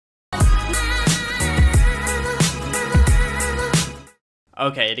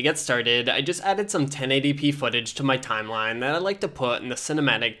Okay, to get started, I just added some 1080p footage to my timeline that I like to put in the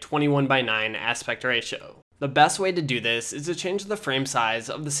cinematic 21:9 aspect ratio. The best way to do this is to change the frame size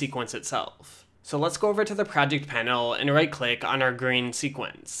of the sequence itself. So let's go over to the project panel and right click on our green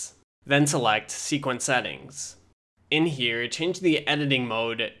sequence. Then select Sequence Settings. In here, change the editing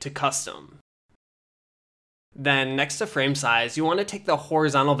mode to Custom. Then next to frame size, you want to take the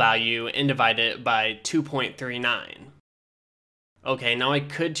horizontal value and divide it by 2.39. Okay, now I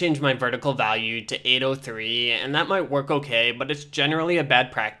could change my vertical value to 803, and that might work okay, but it's generally a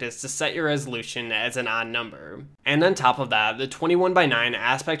bad practice to set your resolution as an odd number. And on top of that, the 21:9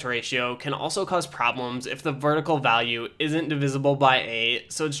 aspect ratio can also cause problems if the vertical value isn't divisible by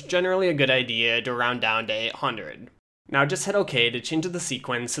 8, so it's generally a good idea to round down to 800. Now just hit OK to change the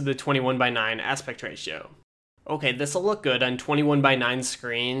sequence to the 21:9 aspect ratio. Okay, this will look good on 21:9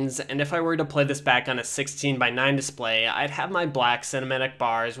 screens, and if I were to play this back on a 16:9 display, I'd have my black cinematic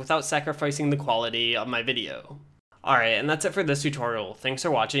bars without sacrificing the quality of my video. Alright, and that's it for this tutorial. Thanks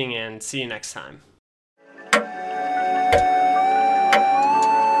for watching, and see you next time.